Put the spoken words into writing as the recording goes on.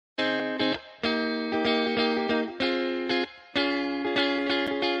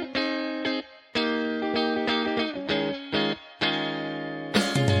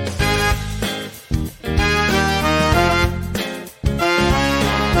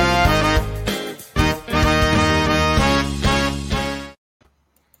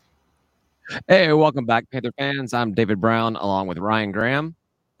Hey, welcome back, Panther fans. I'm David Brown, along with Ryan Graham,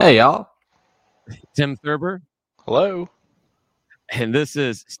 Hey, y'all. Tim Thurber, Hello. and this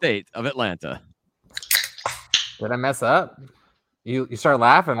is State of Atlanta. Did I mess up? You started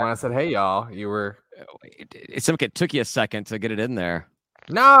laughing when I said, "Hey, y'all." You were It took you a second to get it in there.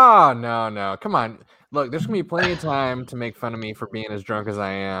 no. Come on. Look, there's gonna be plenty of time to make fun of me for being as drunk as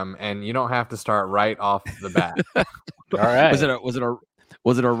I am, and you don't have to start right off the bat. All right.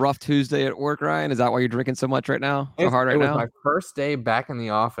 Was it a rough Tuesday at work, Ryan? Is that why you're drinking so much right now? So hard right now? It was my first day back in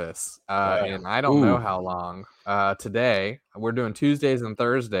the office, and I don't know how long. Today we're doing Tuesdays and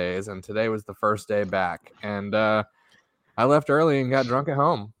Thursdays, and today was the first day back, and I left early and got drunk at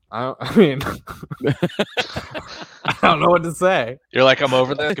home. I mean, I don't know what to say. You're like, I'm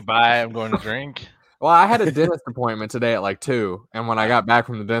over this. Goodbye. I'm going to drink. Well, I had a dentist appointment today at like 2, and when I got back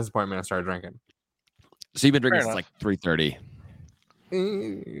from the dentist appointment, I started drinking. So you've been drinking since like 3:30.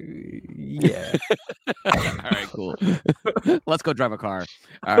 Yeah. All right, cool. Let's go drive a car.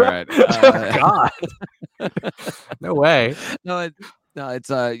 All right. God. No way. No, it's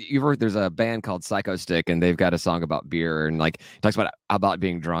you've heard there's a band called Psycho Stick, and they've got a song about beer, and like he talks about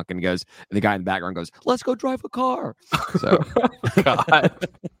being drunk, and he goes, and the guy in the background goes, "Let's go drive a car." So, God.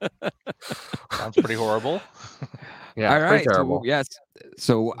 Sounds pretty horrible. Yeah. all right. Terrible. So, yes.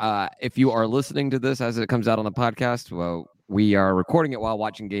 So, if you are listening to this as it comes out on the podcast, well, we are recording it while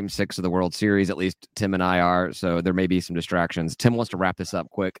watching Game 6 of the World Series. At least Tim and I are. So there may be some distractions. Tim wants to wrap this up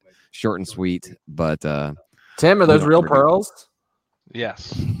quick, short and sweet. But Tim, are those real pearls?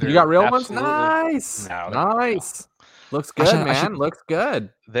 Yes. You got real ones? absolutely- Nice. No, Nice. Looks good, man. Looks good.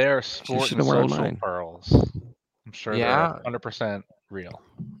 They're sport should and have worn social mine. pearls. I'm sure Yeah. they're 100% real.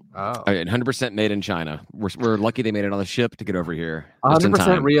 Oh. 100% made in China. We're lucky they made it on the ship to get over here. Just in 100%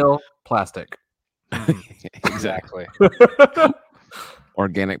 time. real plastic. Exactly.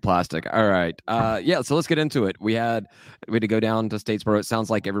 Organic plastic. All right. Yeah, so let's get into it. We had to go down to Statesboro. It sounds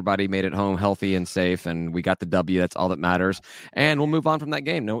like everybody made it home healthy and safe, and we got the W. That's all that matters. And we'll move on from that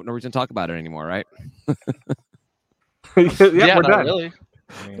game. No reason to talk about it anymore, right? Yeah, we're not done. really.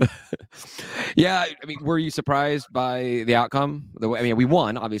 I mean, Yeah, I mean, were you surprised by the outcome? I mean, we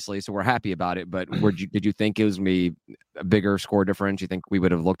won, obviously, so we're happy about it. But did you think it was going to be a bigger score difference? You think we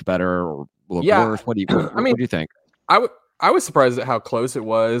would have looked better or looked worse? What do you think? I was surprised at how close it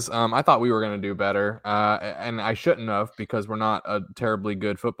was. I thought we were going to do better, and I shouldn't have because we're not a terribly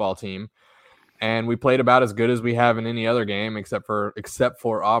good football team, and we played about as good as we have in any other game, except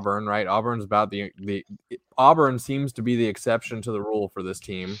for Auburn. Right? Auburn's about the Auburn seems to be the exception to the rule for this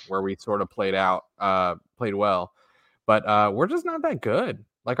team, where we sort of played well, but we're just not that good.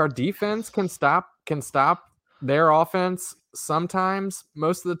 Like our defense can stop their offense sometimes,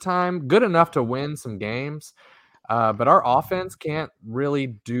 most of the time, good enough to win some games. But our offense can't really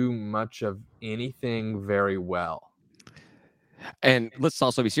do much of anything very well. And let's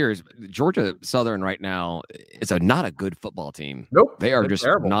also be serious. Georgia Southern right now is not a good football team. Nope, they are just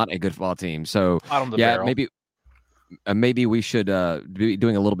terrible. Not a good football team. So bottom of the yeah, barrel. maybe we should be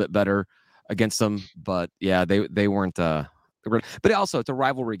doing a little bit better against them. But yeah, they weren't. But also, it's a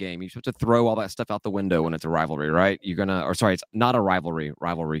rivalry game. You're supposed to throw all that stuff out the window when it's a rivalry, right? It's not a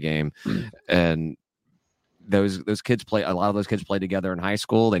rivalry game, and those kids play. A lot of those kids play together in high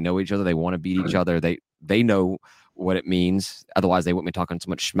school. They know each other. They want to beat each other. They know what it means. Otherwise, they wouldn't be talking so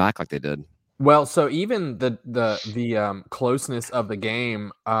much smack like they did. Well, so even the closeness of the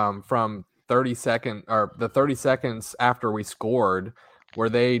game from 30 seconds after we scored, where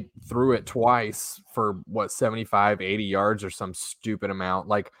they threw it twice for 75, 80 yards or some stupid amount.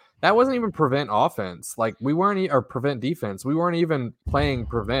 Like that wasn't even prevent offense. Like we weren't or prevent defense. We weren't even playing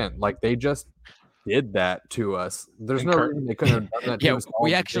prevent. Like they just did that to us. There's no reason they couldn't have done that to us all we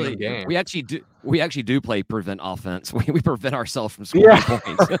the actually game. we actually do play prevent offense. We prevent ourselves from scoring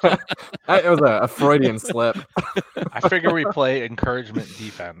points. It was a Freudian slip. I figure we play encouragement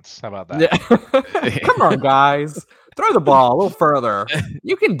defense. How about that? Yeah. Come on, guys. Throw the ball a little further.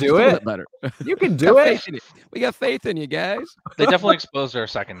 You can do it. A little bit better. You can do it. We got faith in you guys. They definitely exposed our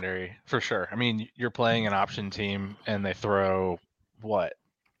secondary for sure. I mean, you're playing an option team, and they throw what?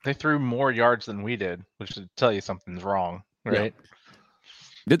 They threw more yards than we did, which should tell you something's wrong, right? Yeah.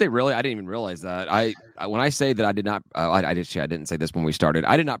 Did they really? I didn't even realize that. When I say that I did not, I didn't say this when we started.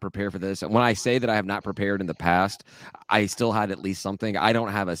 I did not prepare for this. And when I say that I have not prepared in the past, I still had at least something. I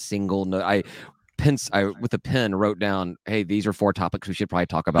don't have a single note. I with a pen wrote down, hey, these are 4 topics we should probably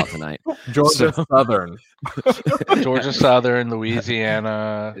talk about tonight. Georgia Southern. Georgia Southern,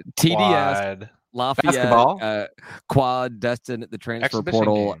 Louisiana, TDS, Quad. Lafayette, Quad, Destin, the transfer Exhibition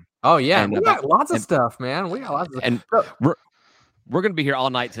portal. game. Oh, yeah. And we got lots of stuff, man. We got lots of and stuff. We're gonna be here all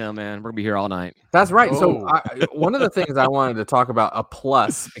night, Tim. Man, we're gonna be here all night. That's right. So Oh. one of the things I wanted to talk about a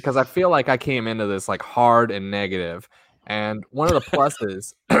plus, because I feel like I came into this like hard and negative, and one of the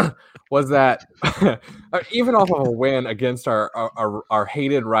pluses was that even off of a win against our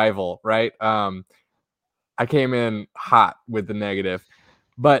hated rival, right? I came in hot with the negative,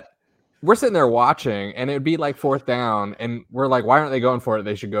 but we're sitting there watching, and it'd be like 4th down, and we're like, why aren't they going for it?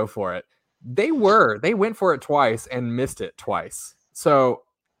 They should go for it. They went for it twice and missed it twice. So,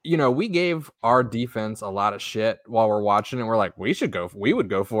 we gave our defense a lot of shit while we're watching it. We're like, we would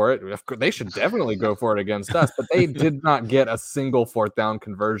go for it. They should definitely go for it against us, but they did not get a single 4th down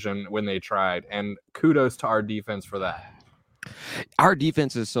conversion when they tried. And kudos to our defense for that. Our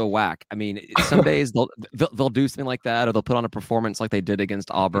defense is so whack. I mean, some days they'll do something like that, or they'll put on a performance like they did against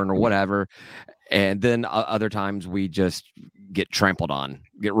Auburn or whatever, and then other times we just get trampled on,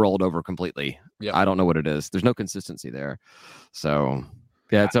 get rolled over completely. Yep. I don't know what it is. There's no consistency there. So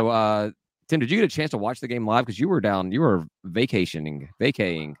yeah. So Tim, did you get a chance to watch the game live? Because you were vacating.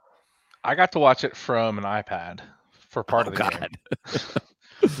 I got to watch it from an iPad for part of the game.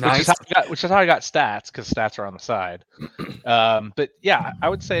 Nice. Which is how I got stats, because stats are on the side. But yeah, I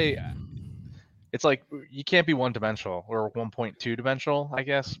would say it's like you can't be one-dimensional. We're 1.2 dimensional, I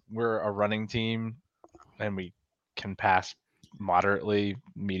guess. We're a running team, and we can pass moderately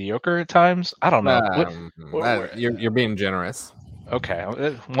mediocre at times. I don't know. You're being generous. Okay,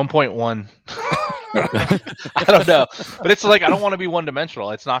 1.1. I don't know, but it's like I don't want to be one-dimensional.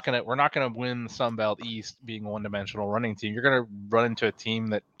 We're not gonna win the Sun Belt East being a one-dimensional running team. You're gonna run into a team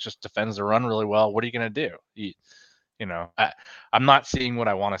that just defends the run really well. What are you gonna do? I'm not seeing what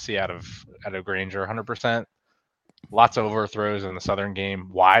I want to see out of Granger 100%. Lots of overthrows in the Southern game,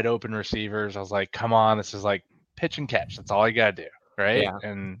 wide open receivers. I was like, come on, this is like pitch and catch. That's all you gotta do, right? Yeah.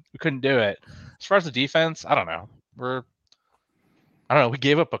 And we couldn't do it. As far as the defense, I don't know. We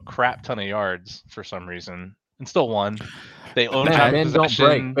gave up a crap ton of yards for some reason and still won. They own time of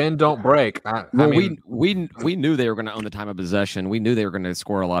possession. Ben, don't break. We knew they were going to own the time of possession. We knew they were going to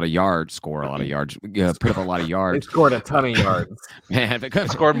score a lot of yards, put up a lot of yards. They scored a ton of yards. Man, they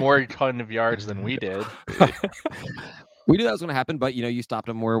scored more ton of yards than we did. We knew that was going to happen, but you stopped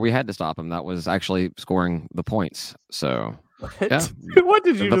them where we had to stop them. That was actually scoring the points. So. Yeah. What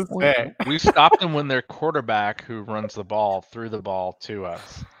did you just say? We stopped them when their quarterback, who runs the ball, threw the ball to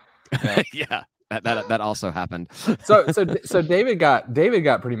us. Yeah, that also happened. So David got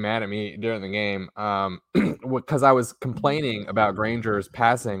pretty mad at me during the game because I was complaining about Granger's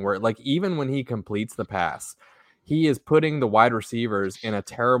passing, where like even when he completes the pass, he is putting the wide receivers in a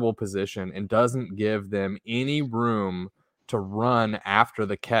terrible position and doesn't give them any room to run after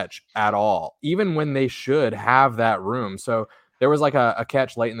the catch at all, even when they should have that room. So there was like a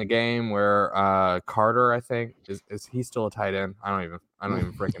catch late in the game where Carter, I think, is he still a tight end? I don't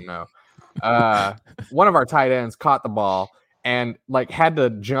even freaking know. One of our tight ends caught the ball and like had to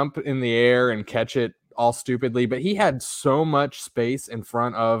jump in the air and catch it all stupidly, but he had so much space in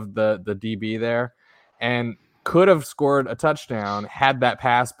front of the DB there and could have scored a touchdown had that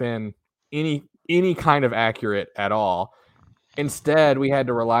pass been any kind of accurate at all. Instead, we had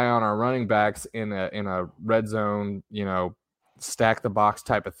to rely on our running backs in a red zone, stack the box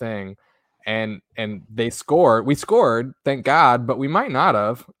type of thing. And they scored. We scored, thank God, but we might not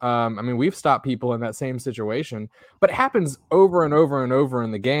have. We've stopped people in that same situation, but it happens over and over and over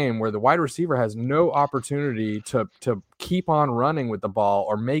in the game where the wide receiver has no opportunity to keep on running with the ball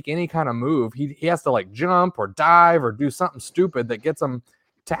or make any kind of move. He has to like jump or dive or do something stupid that gets him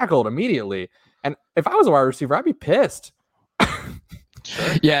tackled immediately. And if I was a wide receiver, I'd be pissed.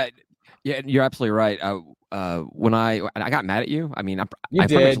 Sure. Yeah, you're absolutely right. When I got mad at you, I mean, you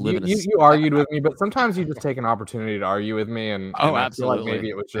did. You argued with me, but sometimes you just take an opportunity to argue with me, and absolutely. I feel like maybe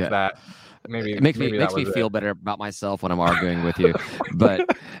it was just that. Maybe it makes me feel better about myself when I'm arguing with you. But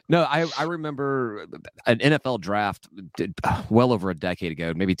no, I remember an NFL draft well over a decade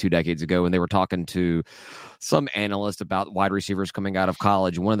ago, maybe 2 decades ago, when they were talking to some analyst about wide receivers coming out of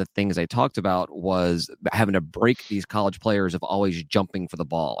college. One of the things they talked about was having to break these college players of always jumping for the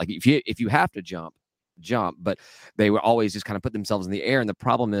ball. Like if you have to jump, but they would always just kind of put themselves in the air. And the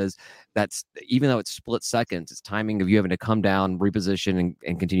problem is that's even though it's split seconds, it's timing of you having to come down, reposition,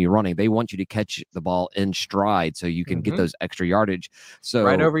 and continue running. They want you to catch the ball in stride so you can get those extra yardage. So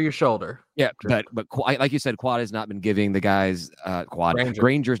right over your shoulder. Yeah, but like you said, Quad has not been giving the guys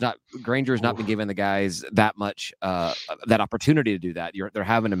Granger's not been giving the guys that much that opportunity to do that. They're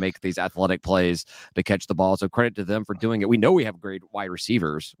having to make these athletic plays to catch the ball. So credit to them for doing it. We know we have great wide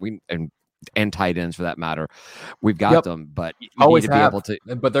receivers. and tight ends for that matter. We've got Yep. them, but you Always need to be have, able to.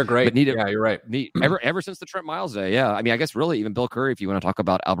 but they're great. But need it. Yeah, you're right. Ever since the Trent Miles day, yeah. I mean, I guess really even Bill Curry, if you want to talk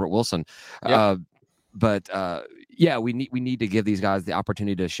about Albert Wilson. Yep. But yeah, we need to give these guys the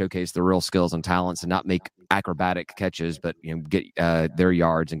opportunity to showcase their real skills and talents and not make acrobatic catches, but get their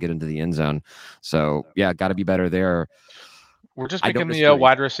yards and get into the end zone. So yeah, got to be better there. We're just making the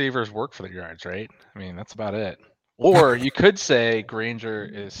wide receivers work for the yards, right? I mean, that's about it. Or you could say Granger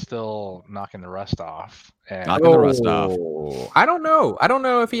is still knocking the rust off. Knocking the rust off. I don't know. I don't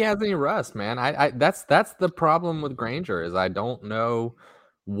know if he has any rust, man. I that's the problem with Granger is I don't know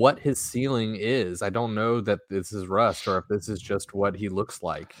what his ceiling is. I don't know that this is rust or if this is just what he looks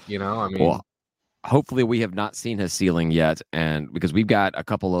like. I mean, well, hopefully we have not seen his ceiling yet, and because we've got a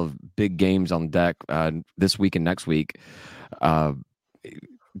couple of big games on deck this week and next week.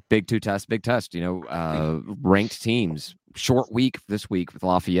 Big test. Ranked teams. Short week this week with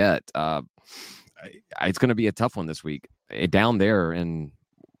Lafayette. It's going to be a tough one this week. Down there in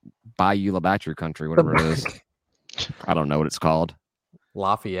Bayou LaBattre country, whatever it is. I don't know what it's called.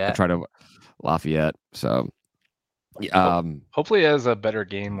 Lafayette. Lafayette. So, hopefully, it has a better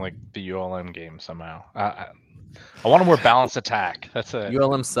game like the ULM game somehow. I want a more balanced attack. That's it.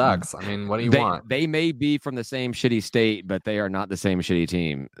 ULM sucks. I mean, what do you want? They may be from the same shitty state, but they are not the same shitty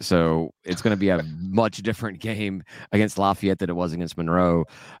team. So it's going to be a much different game against Lafayette than it was against Monroe.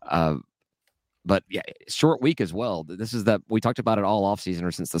 But yeah, short week as well. This is that we talked about it all offseason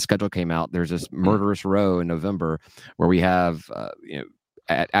or since the schedule came out. There's this murderous row in November where we have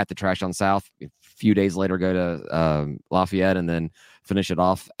at the Trash on South. A few days later, go to Lafayette and then finish it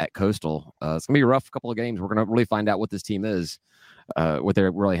off at Coastal. It's gonna be a rough couple of games. We're gonna really find out what this team is, what they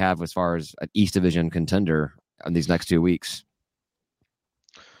really have as far as an East Division contender in these next 2 weeks.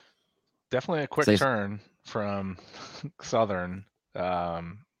 Definitely a quick turn from Southern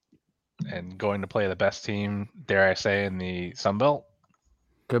and going to play the best team, dare I say, in the Sun Belt.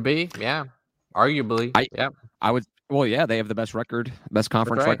 Could be, yeah, arguably. I would. Well, yeah, they have the best record, best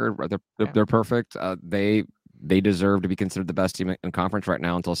conference record. They're perfect. They deserve to be considered the best team in conference right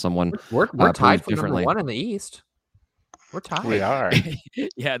now until someone we're tied for number one in the East. We're tied. We are.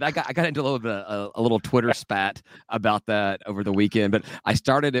 Yeah, I got into a little Twitter spat about that over the weekend, but I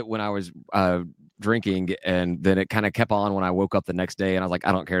started it when I was drinking, and then it kind of kept on when I woke up the next day, and I was like,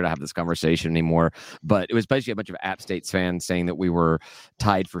 I don't care to have this conversation anymore. But it was basically a bunch of App State fans saying that we were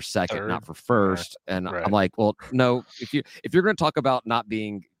tied for second, not for first, and I'm like, well, no. If you're going to talk about not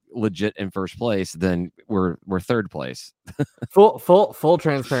being legit in first place, then we're third place. full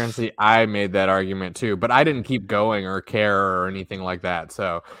transparency, I made that argument too, but I didn't keep going or care or anything like that.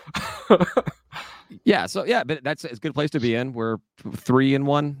 So but it's a good place to be in. We're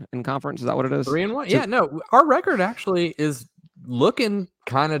 3-1 in conference. Is that what it is? 3-1. Yeah, no, our record actually is looking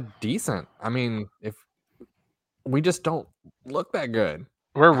kind of decent. I mean, if we just don't look that good.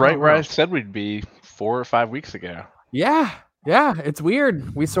 We're right where I said we'd be 4 or 5 weeks ago. Yeah, it's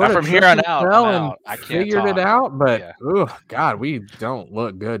weird. We sort of from here on out, I figured it out, but oh god, we don't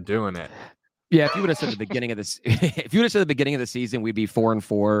look good doing it. Yeah, if you would have said at the beginning of this, season, we'd be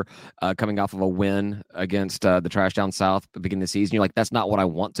 4-4, coming off of a win against the Trash Down South at the beginning of the season. You're like, that's not what I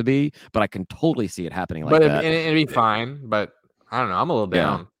want to be, but I can totally see it happening like that. It'd be fine, but I don't know. I'm a little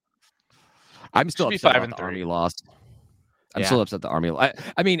down. I'm still upset about the Army loss. I'm still upset the Army.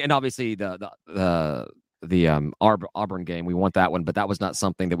 I mean, and obviously the Auburn game, we want that one, but that was not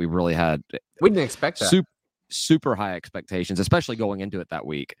something that we really had. We didn't expect that. Super high expectations, especially going into it that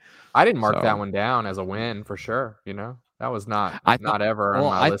week. I didn't mark that one down as a win for sure. That was not ever on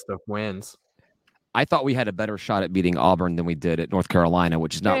my list of wins. I thought we had a better shot at beating Auburn than we did at North Carolina,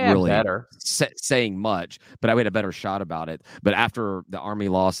 which is not really better. Saying much, but I had a better shot about it. But after the Army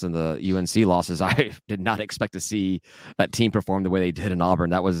loss and the UNC losses, I did not expect to see that team perform the way they did in Auburn.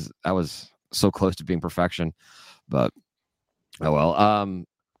 That was so close to being perfection. But oh well.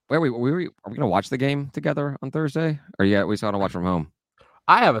 Are we going to watch the game together on Thursday? Or we still want to watch from home?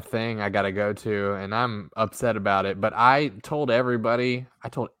 I have a thing I got to go to, and I'm upset about it. But I told everybody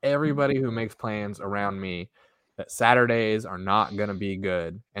who makes plans around me that Saturdays are not going to be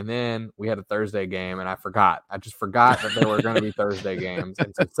good. And then we had a Thursday game, and I forgot. I just forgot that there were going to be Thursday games.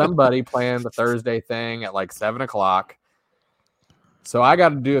 And so somebody planned the Thursday thing at like 7 o'clock. So I got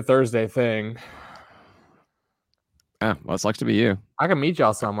to do a Thursday thing. Yeah, well, it sucks to be you. I can meet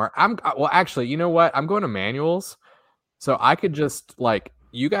y'all somewhere. Actually, you know what? I'm going to Manual's, so I could just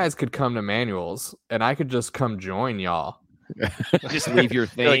you guys could come to Manual's, and I could just come join y'all. Just leave your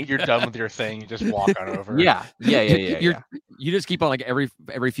thing. Like you're done with your thing. You just walk on over. Yeah. You just keep on like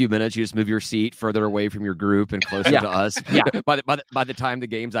every few minutes. You just move your seat further away from your group and closer to us. Yeah. By the time the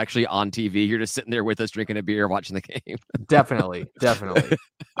game's actually on TV, you're just sitting there with us drinking a beer, watching the game. Definitely.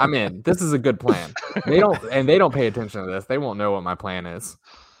 I'm in. This is a good plan. They don't pay attention to this. They won't know what my plan is.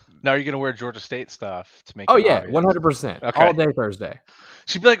 Now you're gonna wear Georgia State stuff to make. Oh it yeah, obvious. 100%. Okay. All day Thursday.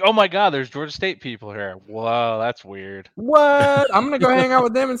 She'd be like, "Oh my God, there's Georgia State people here. Whoa, that's weird." What? I'm gonna go hang out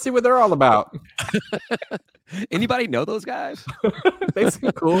with them and see what they're all about. Anybody know those guys? They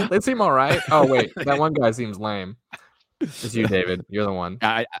seem cool. They seem all right. Oh wait, that one guy seems lame. It's you, David. You're the one.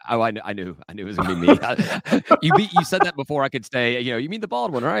 I knew it was gonna be me. You said that before I could stay. You mean the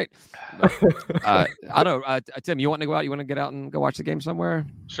bald one, right? But, I don't know. Tim, you want to go out? You want to get out and go watch the game somewhere?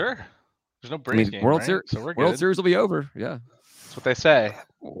 Sure. There's no Braves game, World right? Series. So we're World good. Series will be over. Yeah. That's what they say.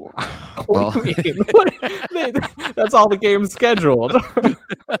 Well, That's all the games scheduled.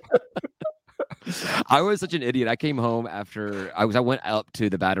 I was such an idiot. I came home after I went up to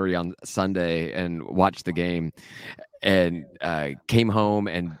the Battery on Sunday and watched the game, and came home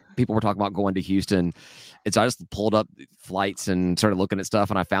and people were talking about going to Houston. And so I just pulled up flights and started looking at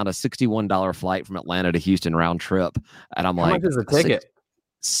stuff, and I found a $61 flight from Atlanta to Houston round trip. And I'm How like, much is a ticket?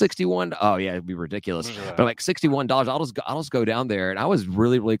 61. Oh yeah, it'd be ridiculous. But I'm like $61. I'll just go down there. And I was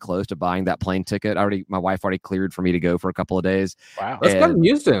really, really close to buying that plane ticket. My wife already cleared for me to go for a couple of days. Wow. Let's go to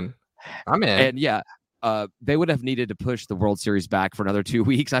Houston. I'm in. And yeah, they would have needed to push the World Series back for another 2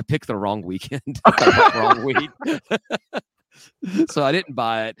 weeks. I picked the wrong weekend. Wrong week. So I didn't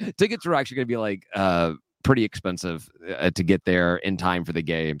buy it. Tickets were actually going to be like pretty expensive to get there in time for the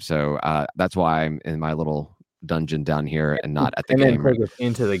game. So that's why I'm in my little dungeon down here and not at the game. Then take us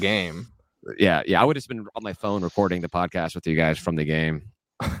into the game. Yeah. I would have been on my phone recording the podcast with you guys from the game.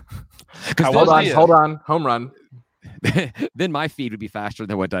 Hold on. Home run. Then my feed would be faster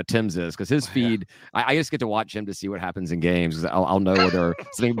than what Tim's is, because his feed, I just get to watch him to see what happens in games. I'll know whether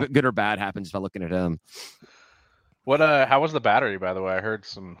something good or bad happens by looking at him. How was the Battery, by the way? I heard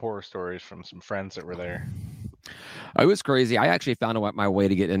some horror stories from some friends that were there. It was crazy. I actually found my way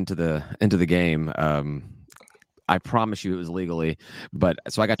to get into the game. I promise you it was legally, but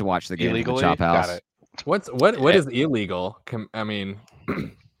so I got to watch the game Illegally? at the Chop House. Got it. What is illegal? I mean,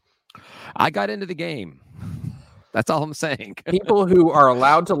 I got into the game. That's all I'm saying. People who are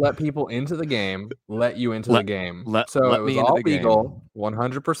allowed to let people into the game let you into the game. So it was all legal,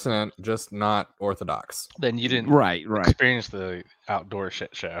 100%, just not orthodox. Then you didn't right experience the outdoor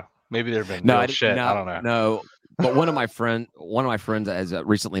shit show. Maybe there'd been real shit. I don't know. No, but one of my friends has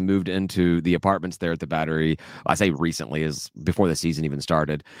recently moved into the apartments there at the Battery. I say recently, is before the season even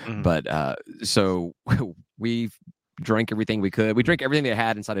started. Mhm. But so we drank everything we could. We drank everything they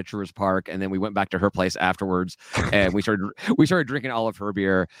had inside of Truist Park, and then we went back to her place afterwards, and we started drinking all of her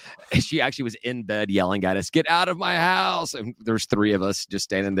beer. And she actually was in bed yelling at us, "Get out of my house!" And there's three of us just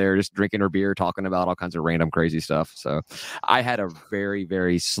standing there, just drinking her beer, talking about all kinds of random crazy stuff. So I had a very,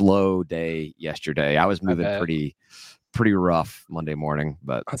 very slow day yesterday. I was moving pretty rough Monday morning,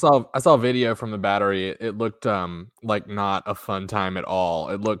 but I saw a video from the Battery. It looked like not a fun time at all.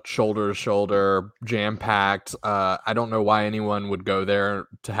 It looked shoulder to shoulder, jam packed. I don't know why anyone would go there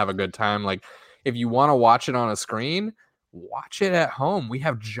to have a good time. Like, if you want to watch it on a screen, watch it at home. We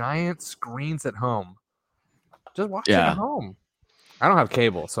have giant screens at home. Just watch it at home. I don't have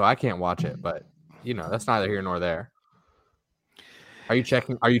cable, so I can't watch it. But that's neither here nor there. Are you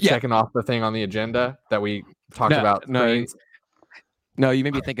checking off the thing on the agenda that we talked about? Screens? No, you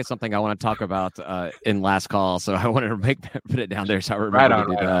made me think of something I want to talk about in last call, so I wanted to put it down there so I remember to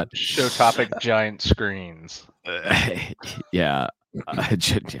do that. Show topic: giant screens. Yeah,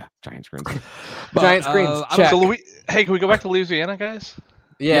 giant screens. But, giant screens. Check. So can we go back to Louisiana, guys?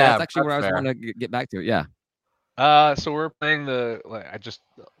 Yeah, that's actually where I was going to get back to. Yeah. So we're playing I just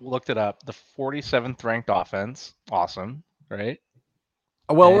looked it up. The 47th ranked offense. Awesome, right?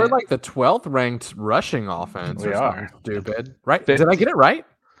 Well, we're like the 12th ranked rushing offense. We are. Stupid. Right? Did I get it right?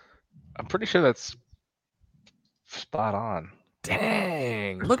 I'm pretty sure that's spot on.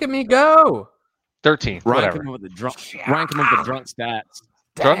 Dang. Look at me go. 13th. Ryan coming with the drunk stats.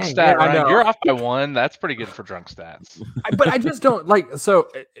 Drunk stat. I know. You're off by one. That's pretty good for drunk stats. But I just don't like. So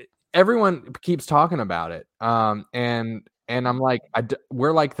everyone keeps talking about it. And I'm like,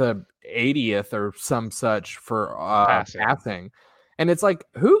 we're like the 80th or some such for passing. And it's like,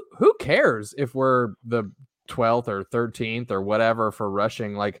 who cares if we're the 12th or 13th or whatever for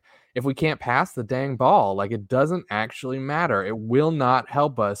rushing? Like, if we can't pass the dang ball, like, it doesn't actually matter. It will not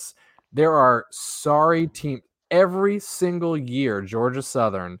help us. There are sorry teams every single year. Georgia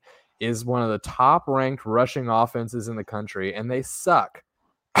Southern is one of the top ranked rushing offenses in the country, and they suck.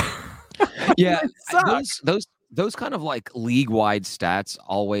 Yeah, They suck. those kind of like league-wide stats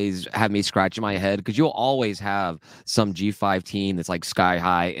always have me scratching my head because you'll always have some G5 team that's like sky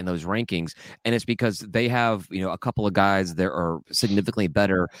high in those rankings, and it's because they have a couple of guys that are significantly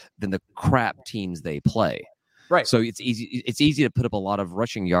better than the crap teams they play. Right. So it's easy to put up a lot of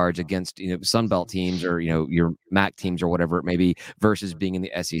rushing yards against Sun Belt teams or your MAC teams or whatever it may be versus being in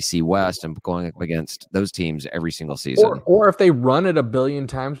the SEC West and going up against those teams every single season. Or if they run it a billion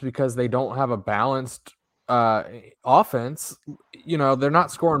times because they don't have a balanced offense, they're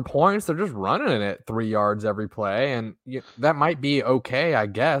not scoring points. They're just running it 3 yards every play, and that might be okay, I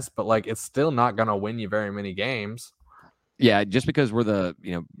guess, but like it's still not going to win you very many games. Yeah, just because we're the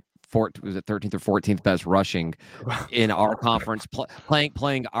 13th or 14th best rushing in our conference,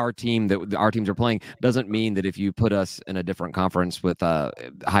 playing our team that our teams are playing doesn't mean that if you put us in a different conference with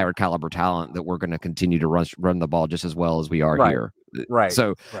higher caliber talent that we're going to continue to run the ball just as well as we are here. Right.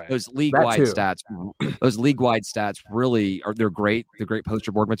 So those league-wide stats really they're great. They're great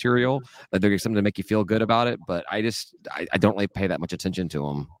poster board material. They're something to make you feel good about it. But I don't really pay that much attention to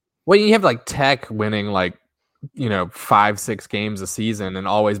them. Well, you have like Tech winning like 5-6 games a season and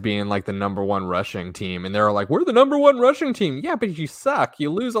always being like the number one rushing team, and they're like, we're the number one rushing team. Yeah, but you suck.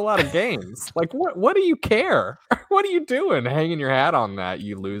 You lose a lot of games. Like, what do you care? What are you doing hanging your hat on that,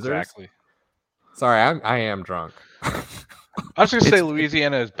 you losers? Exactly. Sorry, I am drunk. I was going to say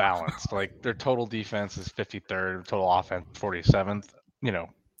Louisiana is balanced. Like their total defense is 53rd, total offense 47th.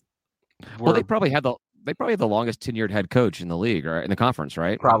 Well, they probably have the longest tenured head coach in the league, right? In the conference,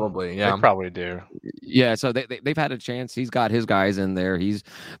 right? Probably, yeah. They probably do. Yeah, so they've had a chance. He's got his guys in there. He's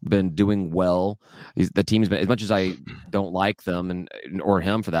been doing well. The team's been, as much as I don't like them or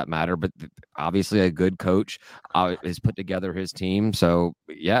him for that matter, but obviously a good coach has put together his team. So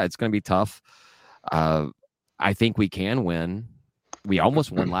yeah, it's going to be tough. I think we can win. We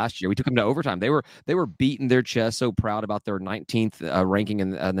almost won last year. We took them to overtime. They were beating their chest, so proud about their 19th ranking in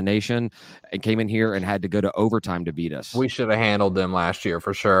the nation, and came in here and had to go to overtime to beat us. We should have handled them last year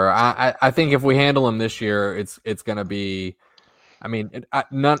for sure. I think if we handle them this year, it's going to be. I mean,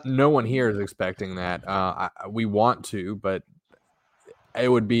 no one here is expecting that. We want to, but it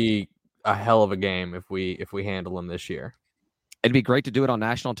would be a hell of a game if we handle them this year. It'd be great to do it on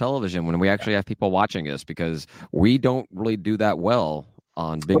national television when we actually have people watching us, because we don't really do that well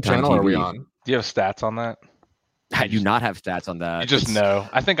on big time TV. What channel are we on? Do you have stats on that? I do not have stats on that. You just know.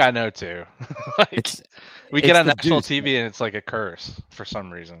 I think I know too. We get on national TV and it's like a curse for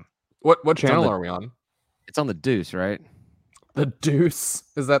some reason. What channel are we on? It's on the Deuce, right? The Deuce?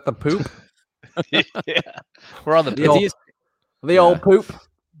 Is that the poop? Yeah, we're on the old poop.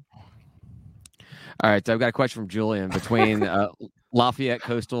 All right, so I've got a question from Julian between Lafayette,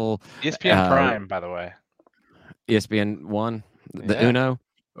 Coastal, ESPN Prime, by the way. ESPN 1, the Uno.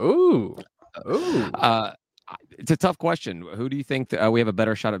 Ooh. It's a tough question. Who do you think we have a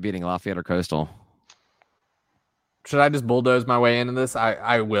better shot at beating, Lafayette or Coastal? Should I just bulldoze my way into this?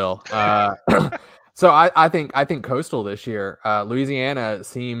 I will. So I think Coastal this year. Louisiana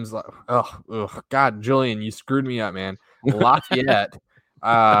seems like God, Julian, you screwed me up, man. Lafayette.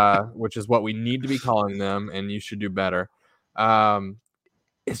 Which is what we need to be calling them, and you should do better.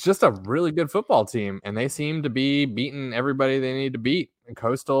 It's just a really good football team, and they seem to be beating everybody they need to beat. And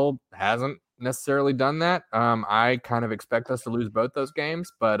Coastal hasn't necessarily done that. I kind of expect us to lose both those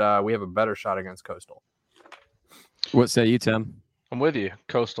games, but we have a better shot against Coastal. What say you, Tim? I'm with you.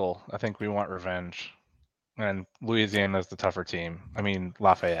 Coastal, I think we want revenge. And Louisiana's the tougher team. I mean,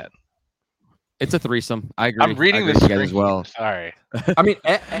 Lafayette. It's a threesome. I agree. I'm reading this as well. Sorry. I mean,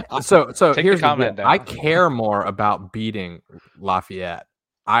 so here's the deal. down. I care more about beating Lafayette.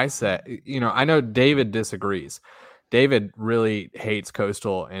 I said, I know David disagrees. David really hates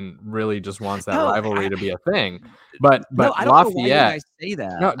Coastal and really just wants that rivalry to be a thing. But I don't Lafayette, know why you guys say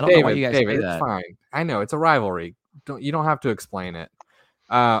that. No, I don't know why you guys say David, that. It's fine. I know it's a rivalry. You don't have to explain it.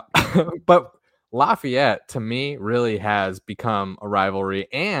 But Lafayette, to me, really has become a rivalry.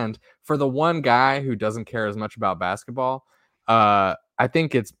 And for the one guy who doesn't care as much about basketball, I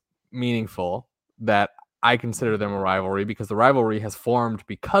think it's meaningful that I consider them a rivalry, because the rivalry has formed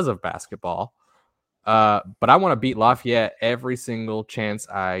because of basketball. But I want to beat Lafayette every single chance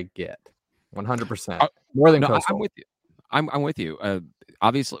I get. 100%. More than Coastal. I'm with you. I'm with you.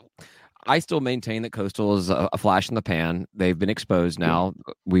 Obviously, I still maintain that Coastal is a flash in the pan. They've been exposed now.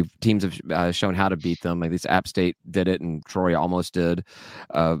 Teams have shown how to beat them. At least App State did it, and Troy almost did.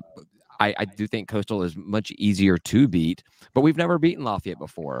 I do think Coastal is much easier to beat, but we've never beaten Lafayette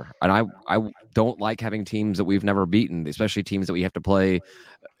before, and I don't like having teams that we've never beaten, especially teams that we have to play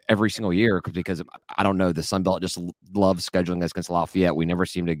every single year because I don't know, the Sun Belt just loves scheduling us against Lafayette. We never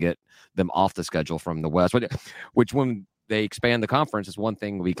seem to get them off the schedule from the West, which when they expand the conference is one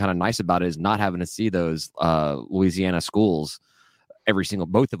thing we kind of nice about it is not having to see those Louisiana schools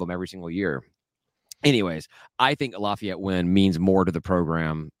both of them every single year. Anyways, I think a Lafayette win means more to the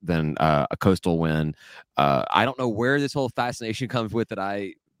program than a Coastal win. I don't know where this whole fascination comes with that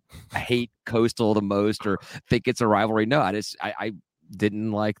I hate Coastal the most or think it's a rivalry. No, I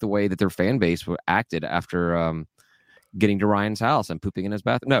didn't like the way that their fan base acted after getting to Ryan's house and pooping in his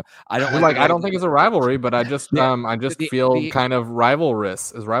bathroom. No, I don't I don't think it's a rivalry, but I just feel kind of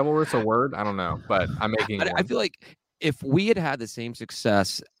rivalrous. Is rivalrous a word? I don't know, but I'm making it. I feel like if we had the same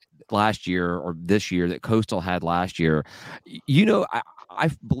success last year or this year that Coastal had last year,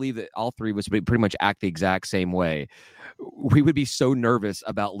 I believe that all three of us would pretty much act the exact same way. We would be so nervous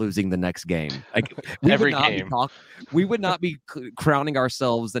about losing the next game. Like every game, we would not be crowning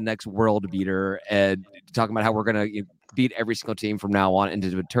ourselves the next world beater and talking about how we're going to beat every single team from now on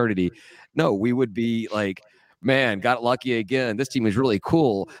into eternity. No, we would be like, man, got lucky again. This team is really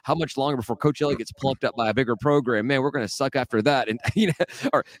cool. How much longer before Coach Elliott gets plucked up by a bigger program? Man, we're going to suck after that. And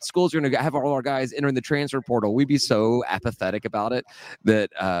our schools are going to have all our guys entering the transfer portal. We'd be so apathetic about it that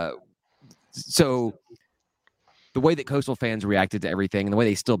so the way that Coastal fans reacted to everything and the way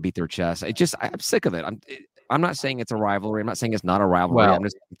they still beat their chest, I'm sick of it. I'm not saying it's a rivalry. I'm not saying it's not a rivalry. Well,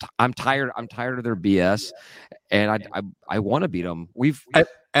 I'm tired of their BS, and I want to beat them.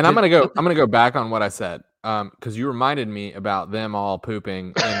 I'm gonna go back on what I said. Because you reminded me about them all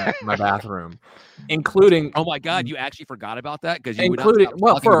pooping in my bathroom, including. Oh my God, you actually forgot about that because you including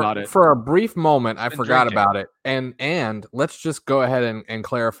about it. For a brief moment, I forgot about it. And let's just go ahead and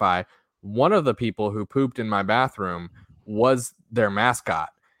clarify. One of the people who pooped in my bathroom was their mascot,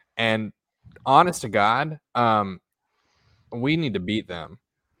 and honest to God, we need to beat them.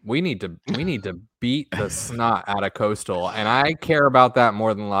 We need to beat the snot out of Coastal, and I care about that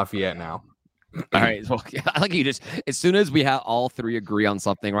more than Lafayette now. All right. Well, I like you just as soon as we have all three agree on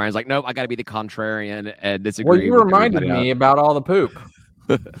something, Ryan's like, nope, I got to be the contrarian and disagree. Well, you reminded me about all the poop.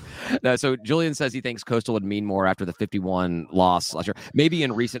 No, so Julian says he thinks Coastal would mean more after the 51 loss last year. Maybe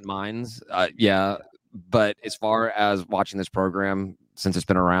in recent minds, yeah. But as far as watching this program since it's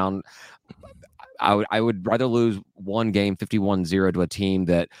been around, I would rather lose one game 51-0 to a team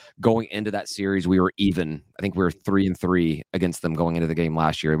that going into that series we were even. I think we were 3-3 against them going into the game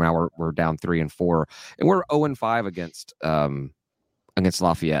last year. Now we're down 3-4, and we're 0-5 against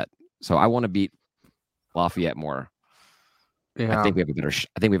Lafayette. So I want to beat Lafayette more. Yeah. I think we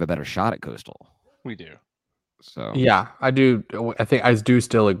have a better shot at Coastal. We do. So yeah, I do. I do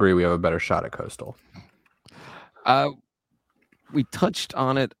still agree we have a better shot at Coastal. We touched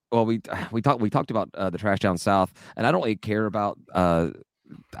on it. Well, we talked about the Trash Down South, and I don't really care about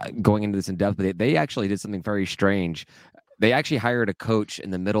going into this in depth, but they actually did something very strange. They actually hired a coach in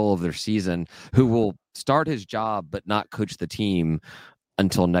the middle of their season who will start his job but not coach the team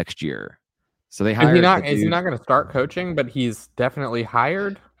until next year. So they hired. Is he not going to start coaching? But he's definitely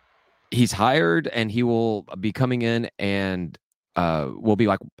hired. He's hired, and he will be coming in and will be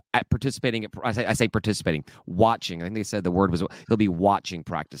like participating. I say participating, watching. I think they said the word was he'll be watching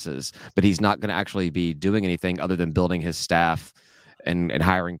practices, but he's not going to actually be doing anything other than building his staff and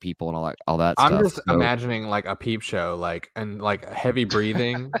hiring people and all that. I'm stuff. just imagining like a peep show, and heavy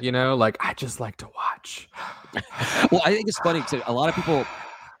breathing. Like I just like to watch. Well, I think it's funny because a lot of people.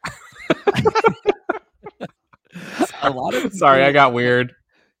 Sorry, I got weird.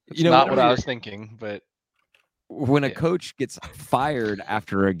 It's not what I was thinking, but when a coach gets fired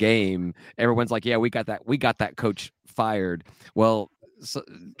after a game, everyone's like, "Yeah, we got that coach fired." Well,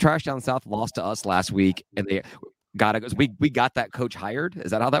 Trash Down South lost to us last week, and they we got that coach hired.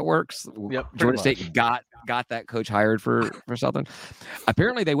 Is that how that works? Yep. Georgia State got that coach hired for Southern.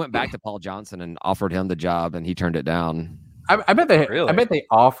 Apparently, they went back to Paul Johnson and offered him the job, and he turned it down. I bet they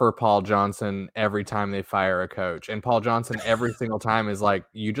offer Paul Johnson every time they fire a coach, and Paul Johnson every single time is like,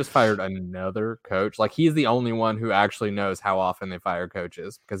 "You just fired another coach." Like he's the only one who actually knows how often they fire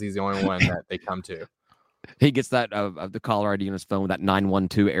coaches because he's the only one that they come to. He gets that the caller ID on his phone with that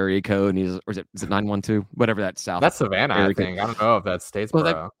 912 area code, and is it 912? Whatever that South. That's Savannah, I think. I don't know if that's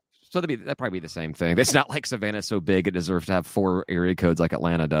Statesboro. So that'd probably be the same thing. It's not like Savannah's so big it deserves to have 4 area codes like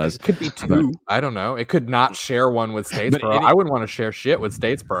Atlanta does. It could be 2. I don't know. It could not share one with Statesboro. I wouldn't want to share shit with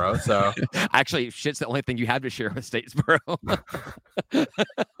Statesboro. So actually, shit's the only thing you have to share with Statesboro.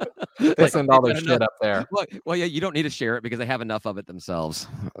 They send all their shit up there. Well, yeah, you don't need to share it because they have enough of it themselves.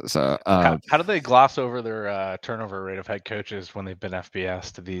 So how do they gloss over their turnover rate of head coaches when they've been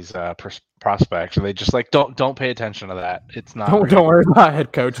FBS to these prospects? Are they just like don't pay attention to that? It's not. Don't worry about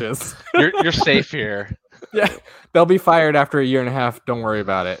head coaches. You're safe here. Yeah, they'll be fired after a year and a half. Don't worry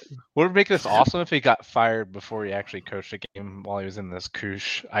about it. Would it make this awesome if he got fired before he actually coached a game while he was in this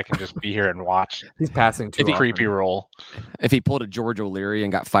couche? I can just be here and watch. He's passing too often. Creepy role. If he pulled a George O'Leary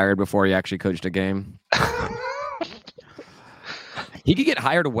and got fired before he actually coached a game, he could get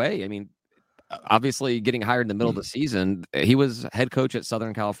hired away. I mean, obviously, getting hired in the middle of the season, he was head coach at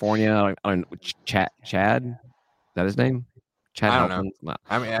Southern California. Chad, is that his name? Chad. I don't know.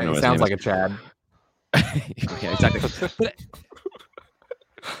 I mean, it sounds like a Chad. Yeah, exactly. But,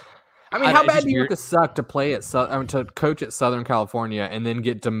 I mean, how bad do you have to suck to play at to coach at Southern California and then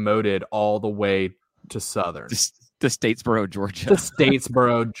get demoted all the way to Southern? To Statesboro, Georgia. To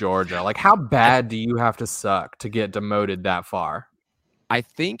Statesboro, Georgia. Like, how bad do you have to suck to get demoted that far? I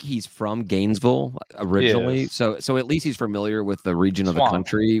think he's from Gainesville originally, so at least he's familiar with the region of the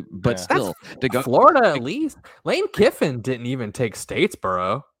country. But still, to go Florida at least. Lane Kiffin didn't even take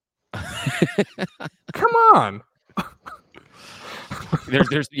Statesboro. Come on.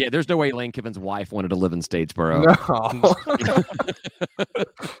 There's no way Lane Kiffin's wife wanted to live in Statesboro. No.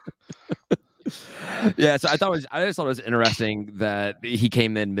 Yeah, so I just thought it was interesting that he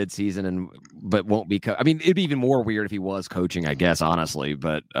came in mid-season but won't be. I mean, it'd be even more weird if he was coaching, I guess, honestly.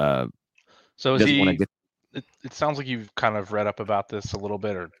 But so is he? It sounds like you've kind of read up about this a little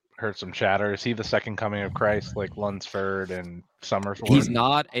bit or heard some chatter. Is he the second coming of Christ, like Lunsford and Summers? He's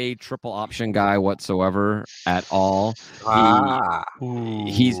not a triple option guy whatsoever at all.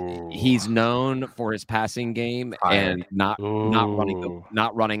 He's known for his passing game and not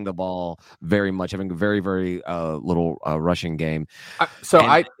running the ball very much, having a very very little rushing game.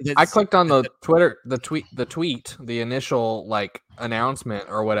 I clicked on the Twitter, the tweet, the initial like announcement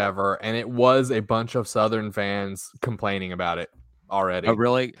or whatever, and it was a bunch of Southern fans complaining about it already. Oh,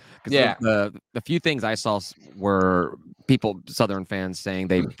 really? Yeah. The few things I saw were Southern fans saying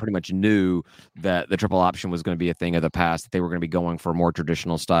they pretty much knew that the triple option was going to be a thing of the past, that they were going to be going for a more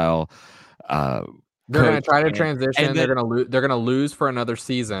traditional style. They're going to try to transition. They're going to lose for another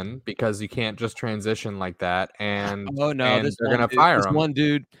season because you can't just transition like that. And they're going to fire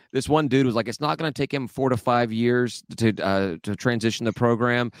him. This one dude was like, it's not going to take him 4 to 5 years to transition the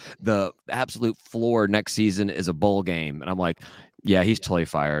program. The absolute floor next season is a bowl game, and I'm like, yeah, he's totally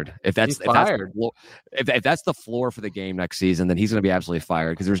fired. If that's the floor for the game next season, then he's going to be absolutely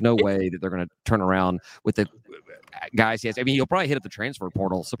fired because there's no way that they're going to turn around with the guys he has. I mean, he'll probably hit up the transfer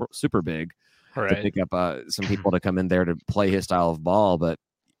portal super big to pick up some people to come in there to play his style of ball. But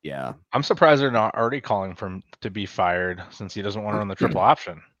yeah, I'm surprised they're not already calling for him to be fired since he doesn't want to run the triple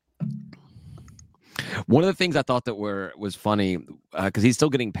option. One of the things I thought that was funny because he's still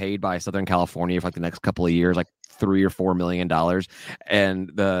getting paid by Southern California for like the next couple of years, like $3 or $4 million, and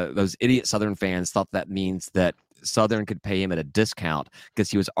those idiot Southern fans thought that means that Southern could pay him at a discount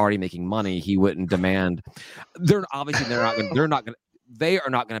because he was already making money. He wouldn't demand. They are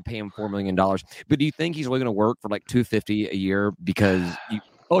not going to pay him $4 million. But do you think he's really going to work for like $250 a year because he's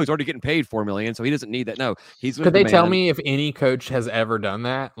already getting paid $4 million, so he doesn't need that? No, he's. Could they tell me if any coach has ever done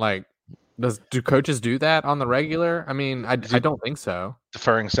that? Like, do coaches do that on the regular? I mean, I don't think so.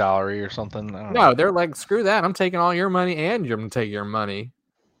 Deferring salary or something? No, they're like, screw that. I'm taking all your money and you're going to take your money.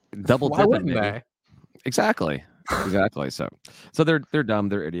 Double Why wouldn't they? Exactly. So they're dumb.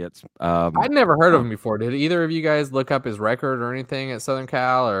 They're idiots. I'd never heard of him before. Did either of you guys look up his record or anything at Southern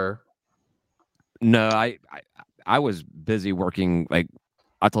Cal? Or no, I was busy working. Like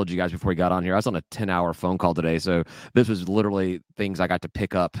I told you guys before we got on here, I was on a 10-hour phone call today. So this was literally things I got to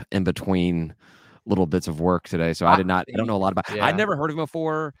pick up in between little bits of work today. So I don't know a lot about. Yeah. I'd never heard of him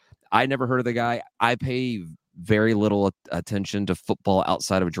before. I never heard of the guy. I pay very little attention to football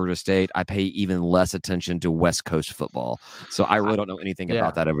outside of Georgia State. I pay even less attention to West Coast football. So I really don't know anything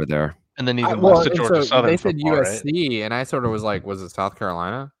about that over there. And then even less to Georgia Southern. They said football, USC, right? and I sort of was like, was it South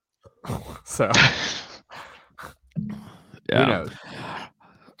Carolina? So yeah. Who knows?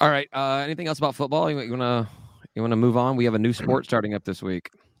 All right. Anything else about football? You wanna move on? We have a new sport starting up this week.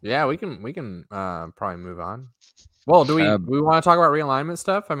 Yeah, we can probably move on. Well, do we want to talk about realignment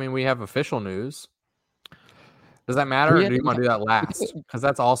stuff? I mean, we have official news. Does that matter, or do you want to do that last? Because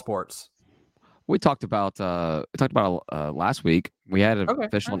that's all sports. We talked about last week. We had an Okay,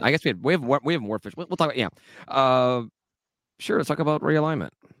 official. alright. I guess we have more official. We'll talk about sure. Let's talk about realignment.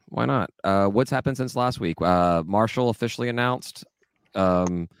 Why not? What's happened since last week? Marshall officially announced.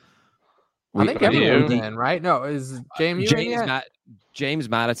 I think everyone's in, right? No, is JMU in yet? James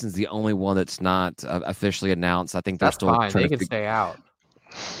Madison's the only one that's not officially announced. I think they're That's still fine. trying They to can stay out.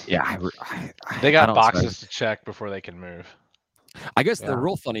 Yeah, They got I don't boxes expect- to check before they can move. I guess Yeah. the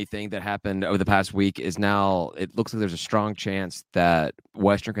real funny thing that happened over the past week is now it looks like there's a strong chance that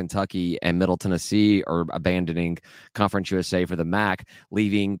Western Kentucky and Middle Tennessee are abandoning Conference USA for the MAC,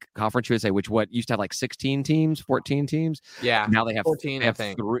 leaving Conference USA, which used to have like 16 teams, 14 teams. Yeah, Now they have 14, they have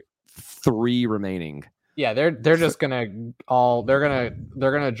I think. three remaining. Yeah, they're just gonna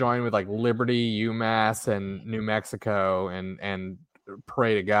they're gonna join with like Liberty, UMass, and New Mexico, and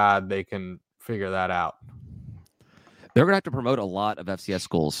pray to God they can figure that out. They're going to have to promote a lot of FCS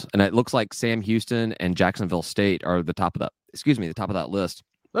schools, and it looks like Sam Houston and Jacksonville State are the top of that list.